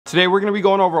Today we're going to be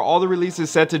going over all the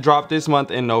releases set to drop this month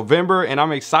in November, and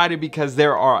I'm excited because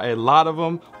there are a lot of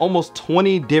them, almost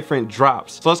 20 different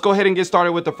drops. So let's go ahead and get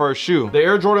started with the first shoe. The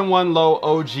Air Jordan 1 Low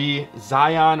OG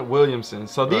Zion Williamson.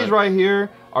 So these right here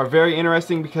are very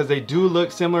interesting because they do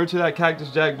look similar to that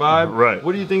Cactus Jack vibe. Right.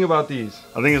 What do you think about these?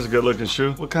 I think it's a good looking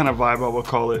shoe. What kind of vibe I would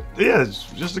call it? Yeah,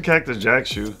 it's just a Cactus Jack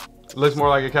shoe. Looks more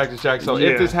like a Cactus Jack. So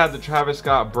if this had the Travis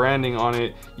Scott branding on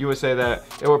it, you would say that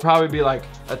it would probably be like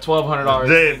a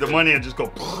 $1,200. The money would just go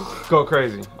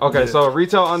crazy. Okay, so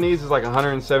retail on these is like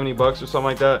 170 bucks or something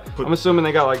like that. I'm assuming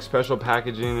they got like special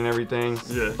packaging and everything.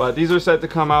 Yeah. But these are set to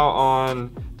come out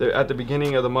on at the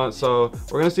beginning of the month, so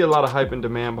we're gonna see a lot of hype and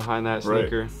demand behind that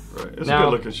sneaker. Right. It's a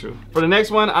good looking shoe. For the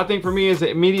next one, I think for me is an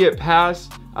immediate pass.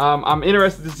 I'm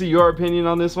interested to see your opinion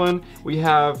on this one. We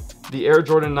have the Air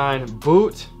Jordan 9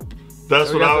 boot.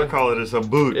 That's what I would call it. It's a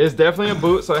boot. It's definitely a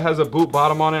boot. So it has a boot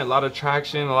bottom on it, a lot of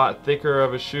traction, a lot thicker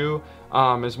of a shoe.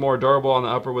 It's more durable on the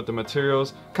upper with the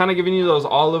materials. Kind of giving you those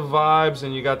olive vibes,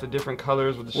 and you got the different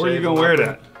colors with the shades. Where are you gonna wear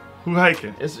that? Who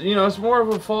hiking? It's it's more of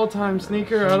a fall time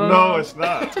sneaker. I don't know. No, it's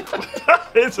not.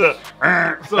 It's a.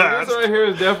 So this right here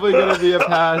is definitely gonna be a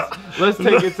pass. Let's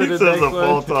take it to the next one.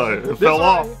 Fall time. It fell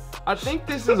off. I think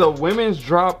this is a women's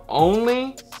drop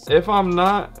only, if I'm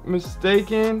not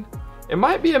mistaken. It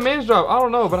might be a men's drop, I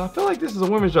don't know, but I feel like this is a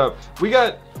women's drop. We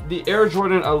got the Air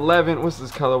Jordan 11, what's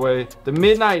this colorway? The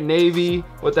Midnight Navy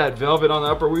with that velvet on the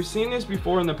upper. We've seen this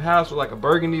before in the past with like a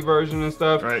burgundy version and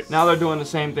stuff. Right. Now they're doing the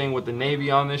same thing with the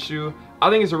navy on this shoe. I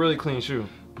think it's a really clean shoe.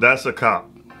 That's a cop,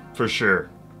 for sure.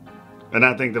 And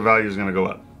I think the value is gonna go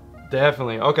up.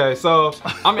 Definitely, okay, so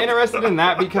I'm interested in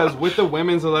that because with the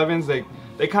women's 11s,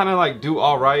 they kind of like do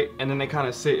all right, and then they kind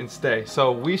of sit and stay.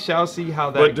 So we shall see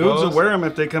how that goes. But dudes will wear them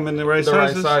if they come in the right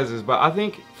sizes. But I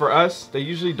think for us, they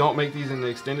usually don't make these in the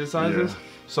extended sizes. Yeah.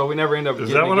 So we never end up getting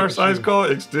Is that what our size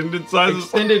called? Extended sizes?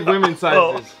 Extended women's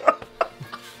sizes.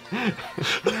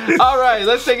 All right,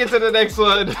 let's take it to the next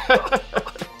one.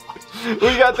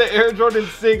 We got the Air Jordan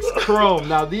 6 Chrome.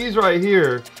 Now these right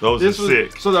here, those are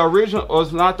sick. So the original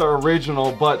was not the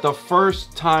original, but the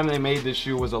first time they made this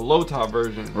shoe was a low top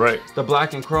version. Right. The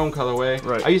black and chrome colorway.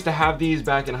 Right. I used to have these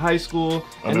back in high school,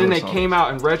 and then they came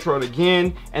out and retroed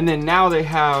again, and then now they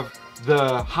have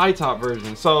the high top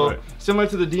version. So similar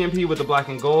to the DMP with the black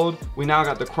and gold, we now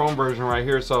got the chrome version right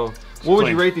here. So what would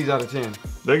you rate these out of 10?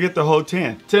 They get the whole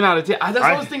 10. 10 out of 10. That's what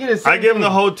I was thinking. I give them the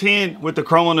whole 10 with the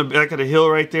chrome on the back of the heel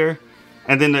right there.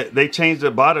 And then they changed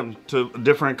the bottom to a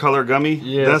different color gummy.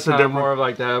 Yeah, that's a different, more of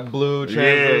like that blue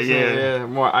translucent, yeah,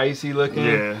 more icy looking.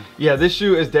 Yeah, this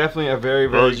shoe is definitely a very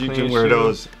clean you can wear shoe.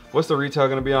 Those. What's the retail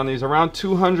gonna be on these? Around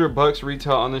 200 bucks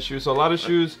retail on this shoe. So a lot of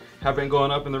shoes have been going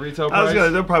up in the retail price.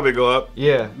 They'll probably go up.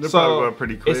 Yeah, they'll probably go up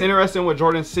pretty quick. It's interesting with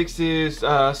Jordan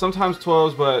 6s, sometimes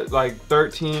 12s, but like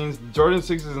 13s, Jordan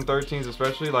 6s and 13s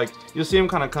especially, like you'll see them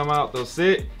kind of come out, they'll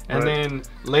sit, and then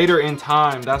later in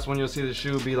time, that's when you'll see the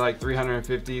shoe be like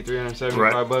 350,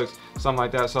 375 bucks, something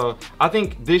like that. So I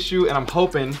think this shoe, and I'm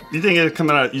hoping. You think it's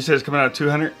coming out, you said it's coming out at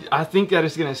 200? I think that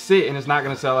it's gonna sit and it's not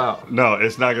gonna sell out. No,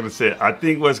 it's not gonna sit. I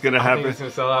think what's gonna happen, it's gonna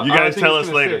sell out. You guys tell us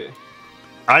later. Sit.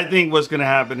 I think what's gonna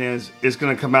happen is it's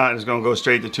gonna come out and it's gonna go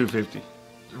straight to 250.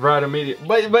 Right, immediate.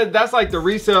 But that's like the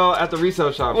resale at the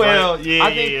resale shop. Well, right? yeah.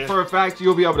 I think for a fact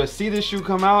you'll be able to see this shoe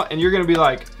come out, and you're gonna be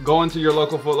like going to your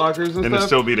local Foot Lockers and stuff, it'll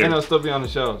still be there, and it'll still be on the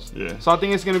shelves. Yeah. So I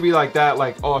think it's gonna be like that.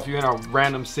 Like, oh, if you're in a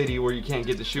random city where you can't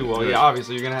get the shoe, well, yeah,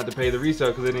 obviously you're gonna have to pay the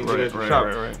resale because they didn't get it at the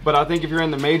shop. But I think if you're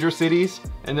in the major cities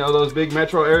and those big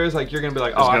metro areas, like you're gonna be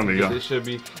like, oh, I think this should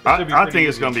be. I think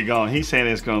it's gonna be gone. He's saying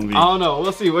it's gonna be. I don't know.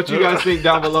 We'll see what you guys think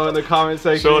down below in the comment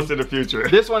section. Show us in the future.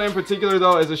 This one in particular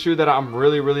though is a shoe that I'm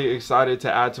really excited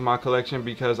to add to my collection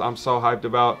because I'm so hyped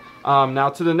about. Now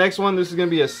to the next one, this is gonna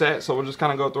be a set, so we'll just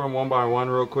kind of go through them one by one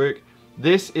real quick.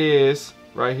 This is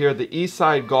right here the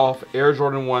Eastside Golf Air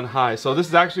Jordan 1 High. So this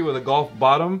is actually with a golf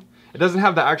bottom. It doesn't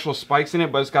have the actual spikes in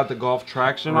it, but it's got the golf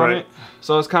traction on it.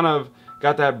 So it's kind of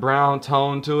got that brown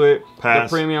tone to it. The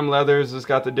premium leathers, it's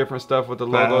got the different stuff with the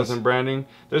logos and branding.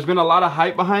 There's been a lot of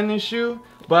hype behind this shoe,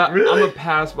 but I'm gonna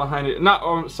pass behind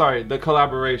it. Sorry, the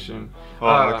collaboration.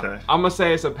 Okay. I'm gonna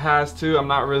say it's a pass too. I'm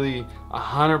not really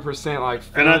 100% like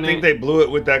feeling it. And I think they blew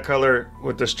it with that color,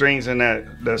 with the strings and that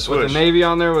swoosh. With the navy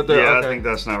on there with the, I think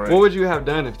that's not right. What would you have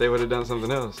done if they would have done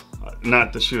something else?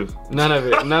 Not the shoe. None of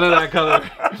it. None of that color.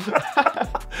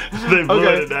 They blew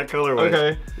it in that colorway.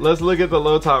 Okay, let's look at the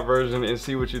low top version and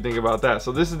see what you think about that.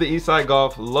 So this is the Eastside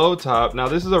Golf low top. Now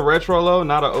this is a retro low,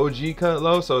 not an OG cut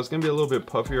low, so it's gonna be a little bit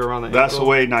puffier around the ankle. That's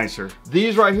way nicer.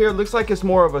 These right here looks like it's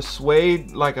more of a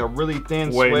suede, like a really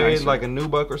thin suede, like a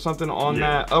nubuck or something on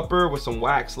that upper with some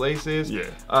wax laces. Yeah.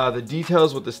 The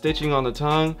details with the stitching on the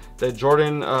tongue, the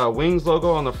Jordan Wings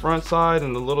logo on the front side,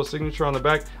 and the little signature on the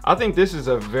back. I think this is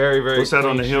a very What's that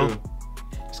on the heel? Shoe.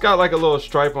 It's got like a little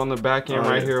stripe on the back end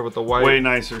right here with the white. Way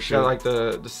nicer shoe. Got like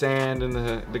the sand and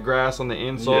the grass on the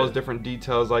insoles, different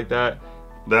details like that.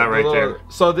 That right there.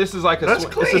 So this is like it's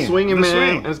a swinging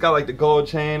man, and it's got like the gold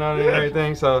chain on it and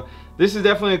everything. So this is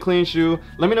definitely a clean shoe.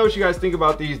 Let me know what you guys think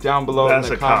about these down below in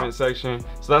the comment section.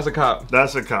 So that's a cop.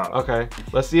 That's a cop. Okay,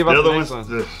 let's see about the next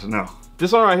one. No.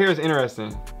 This one right here is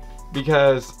interesting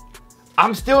because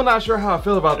I'm still not sure how I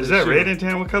feel about this shoe. Is that red and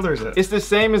tan? What color is that? It's the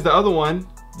same as the other one.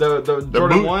 The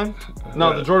Jordan 1?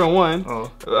 No, the Jordan 1.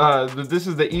 Oh. This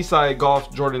is the Eastside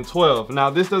Golf Jordan 12. Now,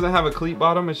 this doesn't have a cleat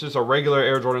bottom. It's just a regular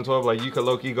Air Jordan 12. Like, you could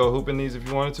low-key go hoop in these if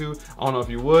you wanted to. I don't know if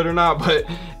you would or not, but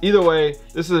either way,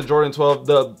 this is a Jordan 12.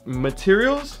 The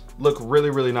materials look really,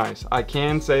 really nice. I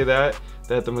can say that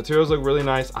the materials look really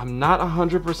nice. I'm not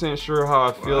 100% sure how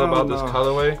I feel about this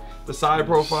colorway. The side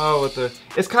profile with the,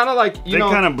 it's kind of like, you know.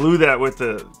 They kind of blew that with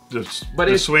the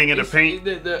swing of the paint.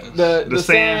 The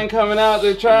sand coming out,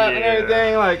 the trap and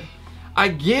everything. Like, I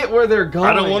get where they're going.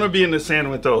 I don't want to be in the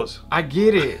sand with those. I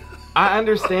get it. I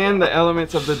understand the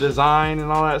elements of the design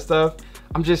and all that stuff.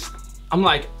 I'm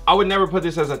like, I would never put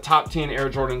this as a top 10 Air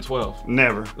Jordan 12.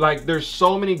 Never. Like, there's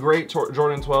so many great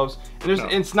Jordan 12s.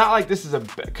 And it's not like this is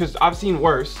because I've seen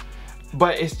worse,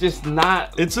 but it's just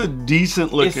not. It's a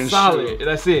decent looking shoe. It's solid,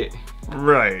 that's it.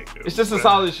 Right. It's just a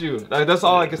solid shoe. Like, that's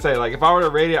all I can say. Like, if I were to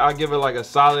rate it, I'd give it like a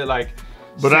solid, like,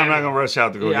 but 7. I'm not gonna rush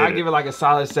out to go get it. Yeah, I'd give it like a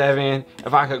solid 7.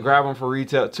 If I could grab them for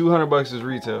retail, $200 is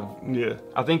retail. Yeah.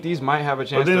 I think these might have a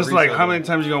chance. But then it's like, how many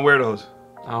times you gonna wear those?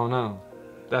 I don't know.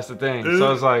 That's the thing.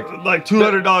 So it's like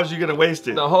 $200 you're gonna waste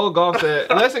it. The whole golf set,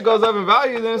 unless it goes up in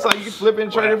value, then it's like you can flip it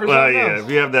and trade it for something else. If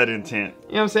you have that intent.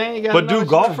 You know what I'm saying? But do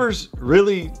golfers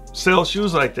really sell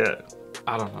shoes like that?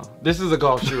 I don't know. This is a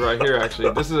golf shoe right here, actually.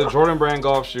 This is a Jordan brand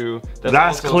golf shoe.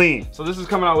 That's clean. So this is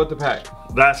coming out with the pack.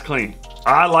 That's clean.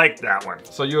 I like that one.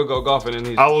 So you'll go golfing in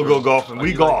these? I will go golfing.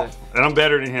 We golf, and I'm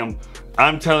better than him.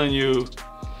 I'm telling you,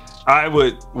 I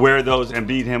would wear those and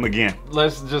beat him again.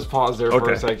 Let's just pause there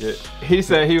for a second. He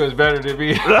said he was better than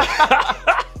me.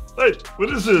 Hey, what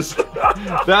is this?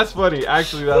 That's funny.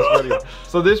 Actually, that's funny.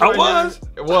 So this right was. Here,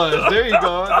 it was. There you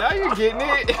go. Now you're getting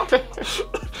it.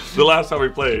 The last time we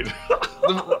played.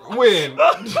 When?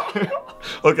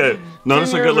 Okay. No, this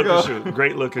is a good looking shoe.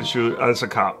 Great looking shoe. It's a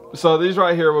cop. So these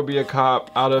right here will be a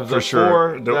cop out of the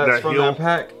four that's from that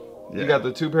pack. Yeah. You got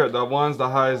the 2 pair, the ones, the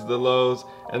highs, the lows,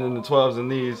 and then the 12s and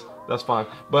these. That's fine.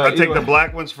 But I take the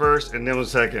black ones first and then the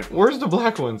second. Where's the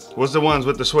black ones? What's the ones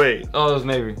with the suede? Oh, those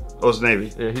navy. Those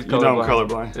navy. Yeah, he's colorblind. You know I'm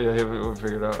colorblind. Yeah, we'll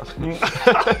figure it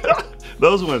out.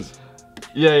 Those ones.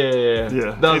 Yeah.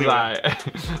 Those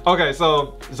right. Okay,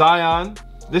 so Zion.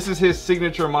 This is his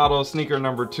signature model sneaker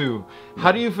number 2.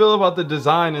 How do you feel about the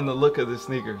design and the look of this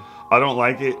sneaker? I don't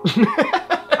like it.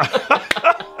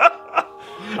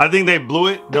 I think they blew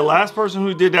it. The last person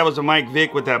who did that was a Mike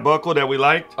Vick with that buckle that we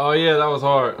liked. Oh yeah, that was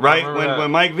hard. Right? When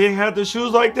Mike Vick had the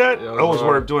shoes like that, that was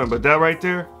worth doing. But that right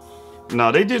there,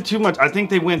 no, they did too much. I think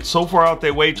they went so far out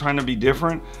their way trying to be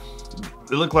different.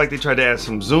 It looked like they tried to add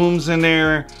some zooms in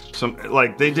there.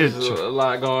 They did a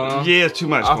lot going on. Yeah, it's too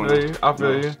much going on. I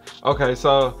feel you. Okay,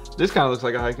 so this kind of looks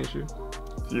like a hiking shoe.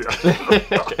 Yeah.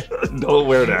 Don't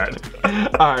wear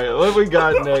that. All right, what we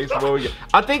got next?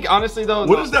 I think honestly though.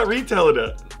 What is that retailing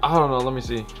at? I don't know. Let me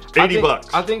see. $80.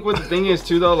 I think what the thing is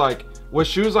too though, like with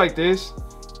shoes like this,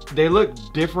 they look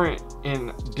different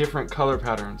in different color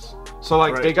patterns. So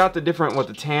like they got the different with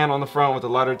the tan on the front, with the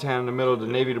lighter tan in the middle, the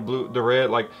navy, the blue, the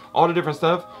red, like all the different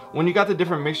stuff. When you got the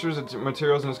different mixtures of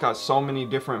materials and it's got so many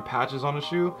different patches on the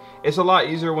shoe, it's a lot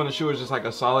easier when the shoe is just like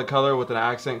a solid color with an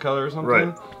accent color or something.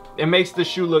 Right. It makes the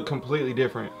shoe look completely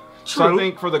different. True. So I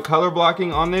think for the color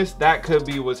blocking on this, that could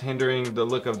be what's hindering the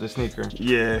look of the sneaker.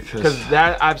 Yeah, because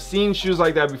I've seen shoes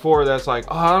like that before. That's like,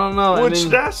 oh, I don't know. Which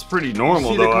that's pretty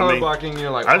normal you see though. The color blocking, you're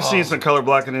like, I've seen some color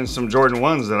blocking in some Jordan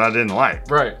 1s that I didn't like.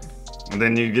 Right. And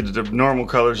then you get the normal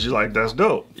colors. You like, that's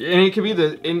dope. And it could be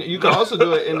and you can also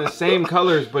do it in the same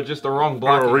colors, but just the wrong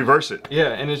block. Or reverse it. Yeah,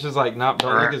 and it's just like, don't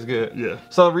look as good. Yeah.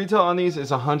 So retail on these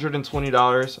is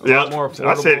 $120. A lot more affordable.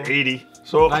 I said 80.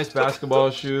 So nice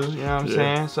basketball shoe, you know what I'm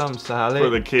saying? Something solid.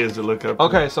 For the kids to look up to.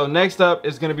 Okay, so next up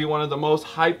is gonna be one of the most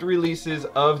hyped releases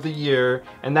of the year,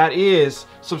 and that is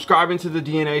subscribing to the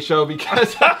DNA show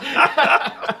because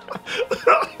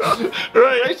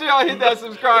right. Make sure y'all hit that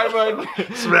subscribe button.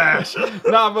 Smash.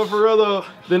 Nah, but for real though,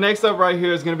 the next up right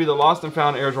here is gonna be the Lost and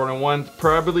Found Air Jordan 1.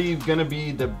 Probably gonna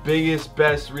be the biggest,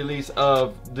 best release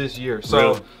of this year. So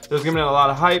really? There's gonna be a lot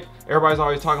of hype. Everybody's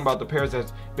always talking about the pairs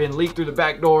that's been leaked through the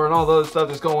back door and all the other stuff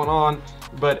that's going on.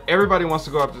 But everybody wants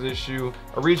to go after this shoe.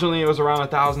 Originally it was around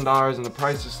 $1,000 and the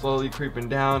price is slowly creeping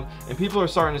down. And people are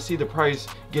starting to see the price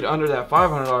get under that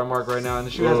 $500 mark right now, and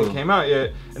the shoe hasn't came out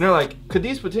yet. And they're like, could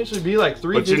these potentially be like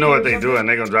 $350? But you know what they do, and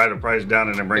they're gonna drive the price down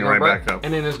and then bring it right back up.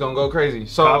 And then it's gonna go crazy.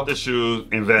 So pop the shoe,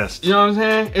 invest. You know what I'm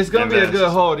saying? It's gonna be a good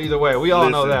hold either way. We all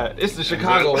know that. It's the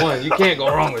Chicago one. You can't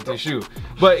go wrong with this shoe.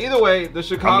 But either way, the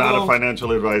Chicago. I'm not a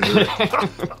financial advisor.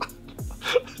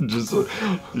 Just or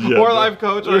life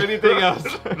coach or anything else.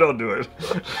 Don't do it.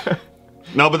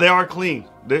 No, but they are clean.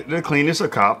 They're clean. It's a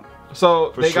cop.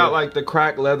 So they got like the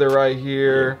cracked leather right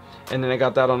here, and then they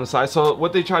got that on the side. So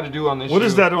what they tried to do on this shoe. What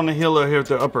is that on the heel or here at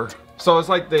the upper? So it's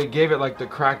like they gave it like the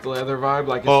cracked leather vibe,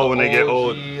 like it's when they get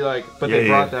old, like. But they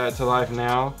brought that to life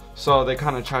now. So they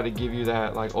kind of try to give you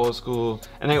that like old school.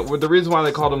 And the reason why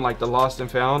they called them like the Lost and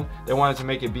Found, they wanted to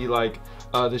make it be like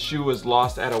the shoe was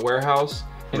lost at a warehouse.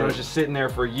 And it was just sitting there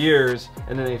for years,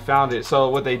 and then they found it. So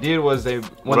what they did was I was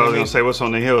gonna say, what's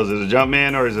on the heel? Is it a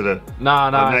Jumpman or is it a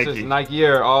Nah, it's just Nike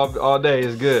Air all day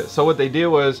is good. So what they did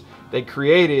was they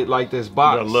created like this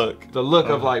box, the look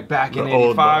of like back in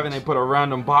 '85, and they put a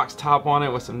random box top on it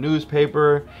with some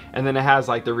newspaper, and then it has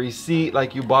like the receipt,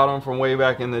 like you bought them from way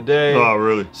back in the day. Oh,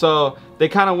 really? So they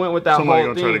kind of went with that Somebody whole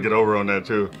gonna thing. try to get over on that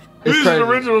too. These are the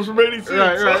originals from '86.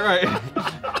 Right.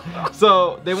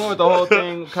 So they went with the whole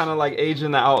thing, kind of like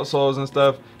aging the outsoles and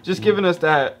stuff, just giving us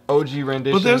that OG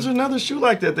rendition. But there's another shoe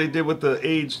like that they did with the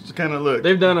aged kind of look.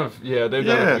 They've done a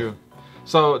few.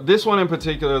 So this one in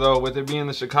particular though, with it being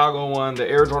the Chicago one, the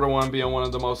Air Jordan 1 being one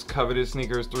of the most coveted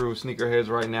sneakers through sneakerheads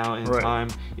right now in time,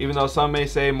 even though some may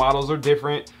say models are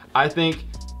different,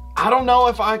 I don't know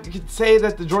if I could say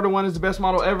that the Jordan 1 is the best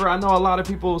model ever. I know a lot of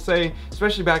people say,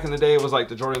 especially back in the day, it was like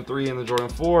the Jordan 3 and the Jordan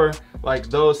 4. Like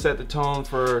those set the tone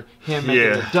for him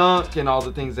making the dunk and all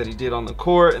the things that he did on the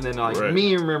court. And then like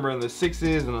me remembering the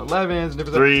 6s and 11s and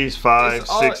different 3s, 5s,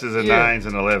 6s, and 9s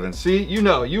and 11s. See, you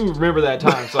remember that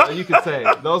time, so you can say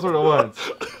those were the ones.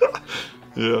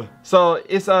 Yeah. So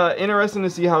it's interesting to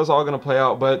see how it's all gonna play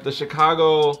out, but the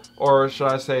Chicago, or should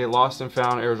I say Lost and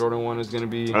Found Air Jordan 1 is gonna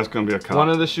be a cop. One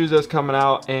of the shoes that's coming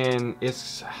out, and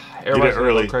everybody's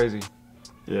gonna go crazy.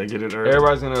 Yeah, get it early.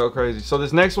 Everybody's gonna go crazy. So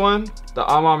this next one, the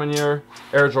Amamanier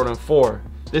Air Jordan 4.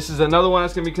 This is another one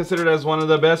that's gonna be considered as one of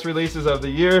the best releases of the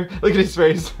year. Look at his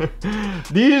face.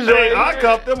 These I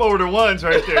copped them over the ones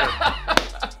right there.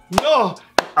 No,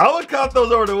 I would cop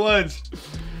those over the ones.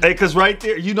 Hey, cause right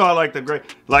there, I like the gray.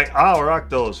 Like, I'll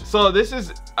rock those. So this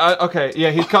is okay.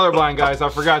 Yeah, he's colorblind, guys. I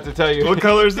forgot to tell you. What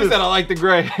color is this? He said I like the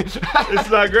gray. It's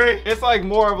not gray. It's like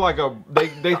more of like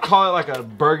they call it like a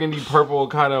burgundy purple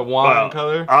kind of wine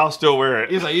color. I'll still wear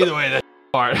it. He's like, either way, that's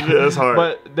hard. Yeah, it's hard.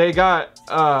 But they got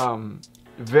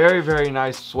very, very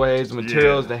nice suedes,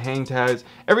 materials, the hang tags.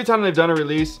 Every time they've done a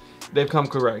release, they've come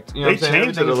correct. You know what I'm saying? They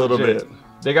changed it a little bit.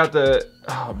 They got the,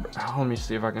 let me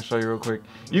see if I can show you real quick.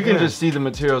 You can just see the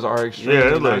materials are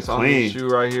extremely nice on this shoe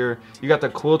right here. You got the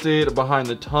quilted behind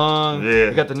the tongue. Yeah.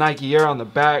 You got the Nike Air on the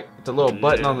back, the little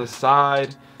button on the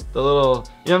side, the little,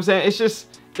 you know what I'm saying?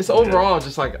 It's overall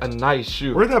just like a nice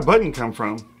shoe. Where'd that button come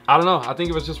from? I don't know. I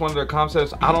think it was just one of their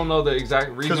concepts. I don't know the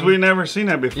exact reason. Because we've never seen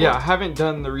that before. Yeah, I haven't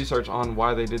done the research on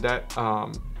why they did that.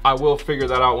 I will figure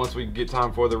that out once we get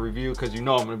time for the review, because I'm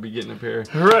going to be getting a pair.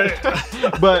 Right.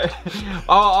 But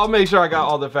I'll make sure I got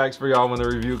all the facts for y'all when the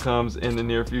review comes in the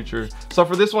near future. So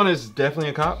for this one, it's definitely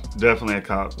a cop? Definitely a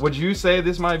cop. Would you say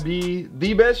this might be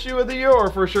the best shoe of the year,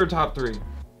 or for sure top 3?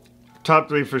 Top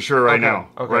 3 for sure right now.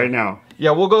 Okay. Right now.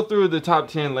 Yeah, we'll go through the top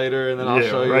 10 later, and then I'll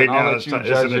show you. Right and I'll now, let you it's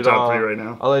judge in the it top all. 3 right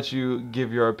now. I'll let you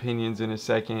give your opinions in a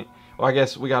second. Well, I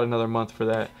guess we got another month for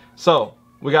that. So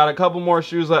we got a couple more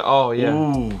shoes left. Oh yeah.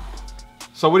 Ooh.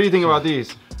 So what do you think about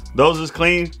these? Those is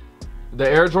clean. The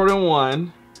Air Jordan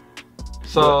 1.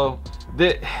 So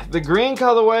the green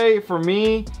colorway for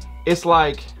me, it's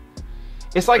like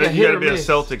a hit or miss. You gotta be a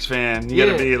Celtics fan. You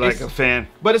gotta be like a fan.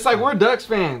 But it's like we're Ducks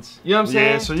fans. You know what I'm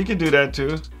saying? Yeah, so you can do that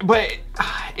too. But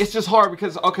it's just hard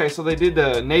because, okay, so they did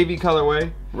the navy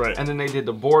colorway. Right. And then they did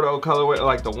the Bordeaux colorway,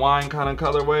 like the wine kind of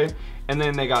colorway. And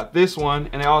then they got this one,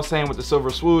 and they all same with the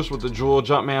silver swoosh with the jewel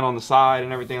Jumpman on the side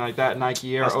and everything like that.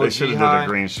 Nike Air OG They should have high. did a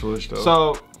green swoosh though.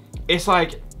 So it's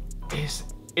like,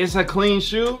 it's a clean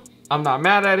shoe. I'm not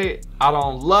mad at it. I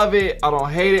don't love it. I don't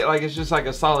hate it. Like, it's just like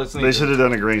a solid sneaker. They should have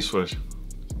done a green swoosh.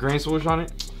 Green swoosh on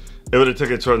it? It would have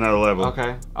took it to another level.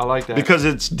 Okay, I like that. Because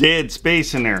it's dead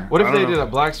space in there. What if they did a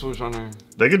black swoosh on there?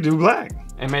 They could do black.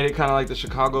 And made it kind of like the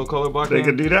Chicago color block. They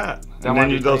could do that. And then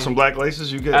you throw some black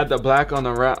laces, you get. Add the black on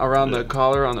the around the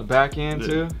collar on the back end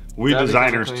too. We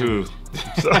designers too.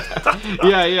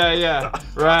 Yeah.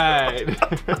 Right.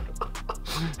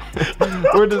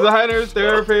 We're designers,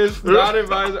 therapists, not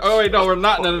advisors. Oh wait, no, we're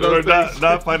not none of those things.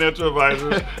 Not financial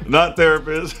advisors, not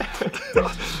therapists.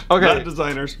 Okay. Not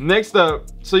designers. Next up,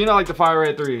 so you know like the fire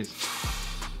red 3s.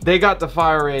 They got the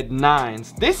fire red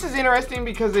 9s. This is interesting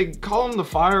because they call them the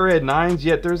fire red 9s,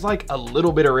 yet there's like a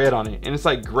little bit of red on it. And it's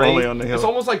like gray. Only on the hill. It's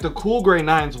almost like the cool gray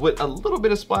 9s with a little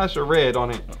bit of splash of red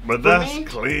on it. But that's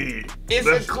clean. It's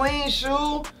a clean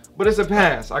shoe, but it's a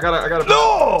pass. I gotta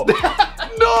No!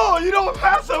 No, you don't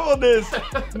pass up on this.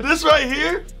 This right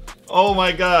here, oh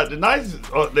my God. The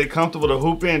 9s, they comfortable to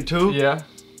hoop in too. Yeah.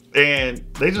 And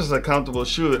they just a comfortable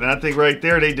shoe. And I think right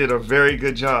there, they did a very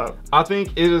good job. I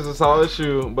think it is a solid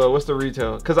shoe, but what's the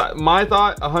retail? Because my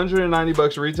thought, 190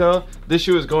 bucks retail, this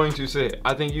shoe is going to sit.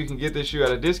 I think you can get this shoe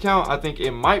at a discount. I think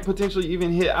it might potentially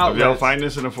even hit outlets. If y'all find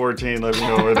this in a 14, let me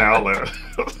know in the outlet.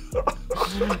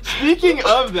 Speaking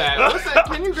of that, what's that?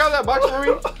 Can you grab that box for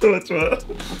me? What's what?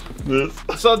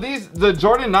 This. So the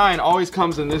Jordan 9 always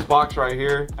comes in this box right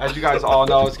here. As you guys all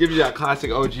know, it's giving you that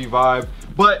classic OG vibe.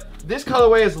 But this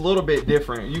colorway is a little bit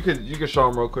different. You could show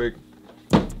them real quick.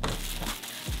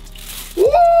 Woo!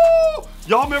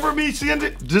 Y'all remember me seeing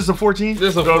it? This is a 14?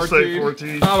 This is a 14. Say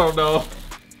 14. I don't know.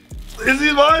 Is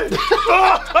these mine?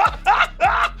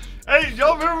 Hey,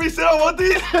 y'all remember me saying I want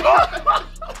these?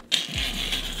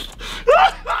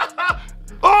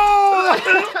 Oh!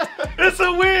 It's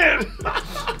a win!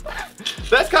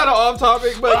 That's kind of off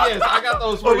topic, but yes, I got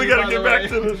those for we you, gotta get back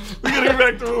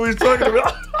to what we was talking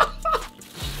about.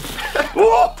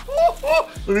 Whoa, whoa, whoa.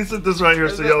 Let me sit this right here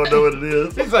so y'all know what it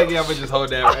is. He's like, yeah, I'm gonna just hold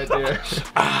that right there.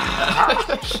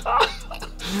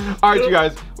 All right, you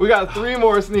guys, we got 3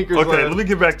 more sneakers left. Okay, let me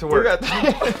get back to work.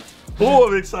 Oh,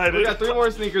 I'm excited. We got 3 more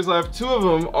sneakers left. 2 of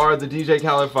them are the DJ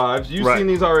Khaled 5s. You've seen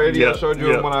these already. Yeah, I showed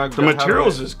you them when I got the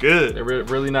materials is good. They're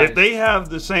really nice. If they have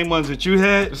the same ones that you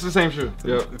had, it's the same shoe.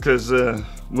 Yeah. Because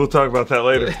we'll talk about that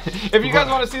later. If you guys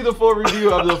want to see the full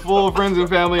review of the full friends and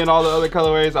family and all the other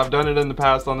colorways, I've done it in the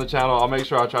past on the channel. I'll make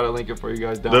sure I try to link it for you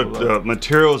guys down below. The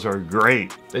materials are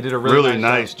great. They did a really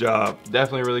nice job.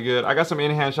 Definitely really good. I got some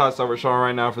in-hand shots that we're showing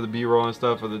right now for the B-roll and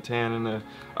stuff for the tan and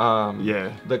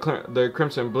the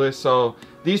Crimson Bliss. So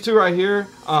these 2 right here,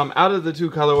 out of the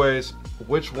 2 colorways,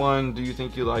 which one do you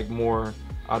think you like more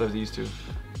out of these 2?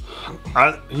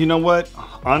 You know what?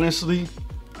 Honestly,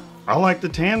 I like the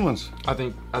tan ones. I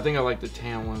think I like the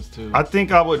tan ones too. I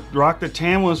think I would rock the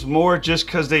tan ones more just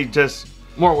because they just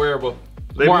more wearable.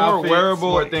 They're more outfits, wearable,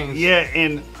 more things. Yeah,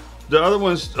 and the other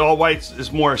ones, all whites,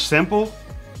 is more simple.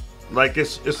 Like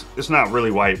it's not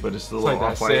really white, but it's a little like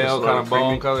that off-white. sail kind of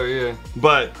bone color, yeah.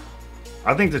 But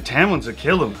I think the tan ones would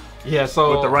kill them. Yeah,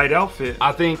 so with the right outfit.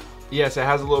 I think yes, it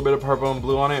has a little bit of purple and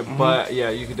blue on it, but yeah,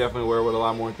 you could definitely wear it with a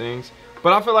lot more things.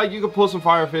 But I feel like you could pull some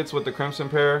fire fits with the crimson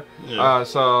pair. Yeah.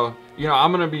 So, you know,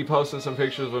 I'm going to be posting some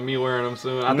pictures with me wearing them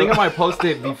soon. I think I might post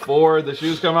it before the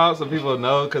shoes come out so people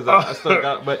know because I still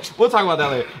got, but we'll talk about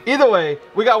that later. Either way,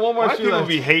 we got one more shoe people left.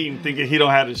 Be hating thinking he don't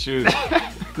have the shoes.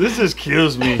 This just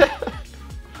kills me.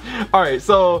 All right,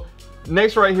 so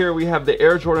next right here we have the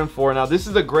Air Jordan 4. Now this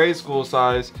is a grade school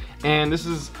size and this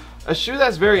is a shoe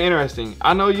that's very interesting.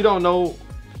 I know you don't know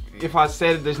if I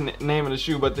said this name of the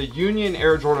shoe, but the Union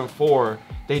Air Jordan 4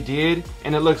 they did,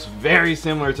 and it looks very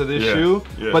similar to this shoe.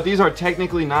 Yeah. But these are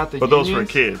technically not the Unions. But those for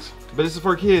kids. But this is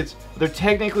for kids. They're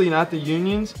technically not the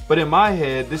Unions, but in my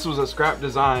head, this was a scrap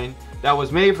design that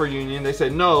was made for Union. They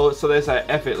said no, so they said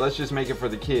F it, let's just make it for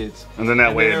the kids. And then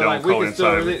that way it don't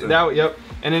coincide with yep.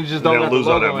 And then just don't have lose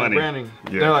the all that logo and money. Branding.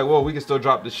 Yeah. They're like, well, we can still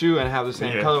drop the shoe and have the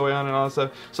same colorway on it and all that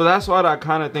stuff. So that's what I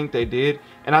kind of think they did.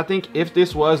 And I think if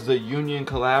this was the Union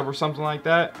collab or something like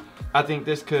that, I think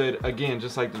this could, again,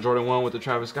 just like the Jordan 1 with the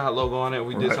Travis Scott logo on it,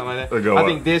 we did something like that. I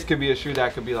think this could be a shoe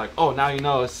that could be like, oh, now you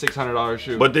know it's a $600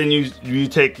 shoe. But then you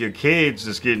take your kids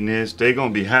that's getting this, they're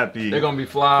gonna be happy. They're gonna be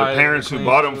fly. The parents who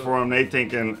bought them for them, they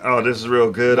thinking, oh, this is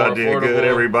real good. I did good.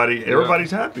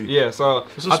 Everybody's happy. Yeah, so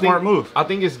it's a smart move. I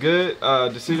think it's good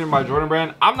decision by Jordan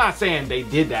Brand. I'm not saying they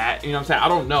did that. You know what I'm saying? I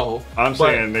don't know. I'm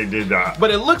saying they did that.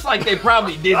 But it looks like they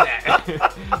probably did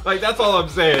that. Like, that's all I'm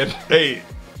saying. Hey,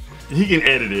 he can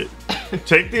edit it.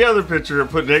 Take the other picture and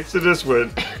put next to this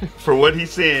one for what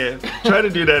he's saying. Try to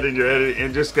do that in your edit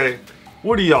and just say,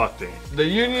 what do y'all think? The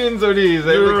unions or these?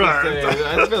 They look the same.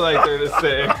 I feel like they're the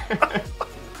same.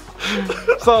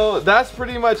 So that's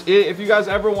pretty much it. If you guys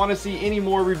ever want to see any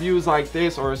more reviews like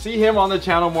this or see him on the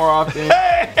channel more often.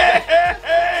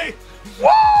 Hey! Woo!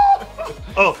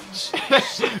 Oh,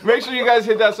 make sure you guys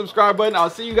hit that subscribe button. I'll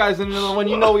see you guys in another one.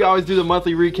 You know we always do the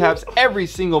monthly recaps every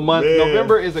single month. Man.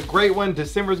 November is a great one.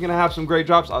 December is going to have some great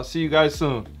drops. I'll see you guys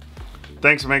soon.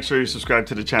 Thanks, and make sure you subscribe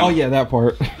to the channel. Oh yeah, that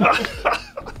part.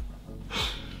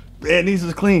 Man, these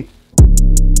is clean.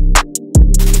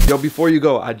 Yo, before you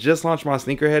go, I just launched my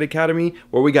Sneakerhead Academy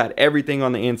where we got everything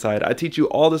on the inside. I teach you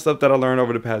all the stuff that I learned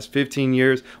over the past 15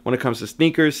 years when it comes to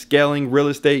sneakers, scaling, real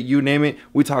estate, you name it.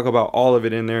 We talk about all of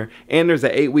it in there. And there's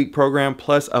an 8-week program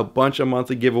plus a bunch of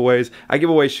monthly giveaways. I give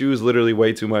away shoes literally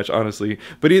way too much, honestly.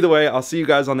 But either way, I'll see you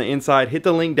guys on the inside. Hit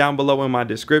the link down below in my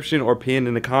description or pinned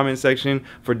in the comment section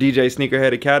for DJ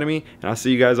Sneakerhead Academy. And I'll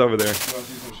see you guys over there. You want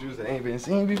to see some shoes that ain't been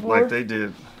seen before? Like they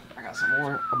did. I got some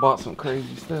more. I bought some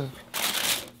crazy stuff.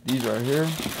 These right here.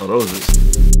 Oh, those is.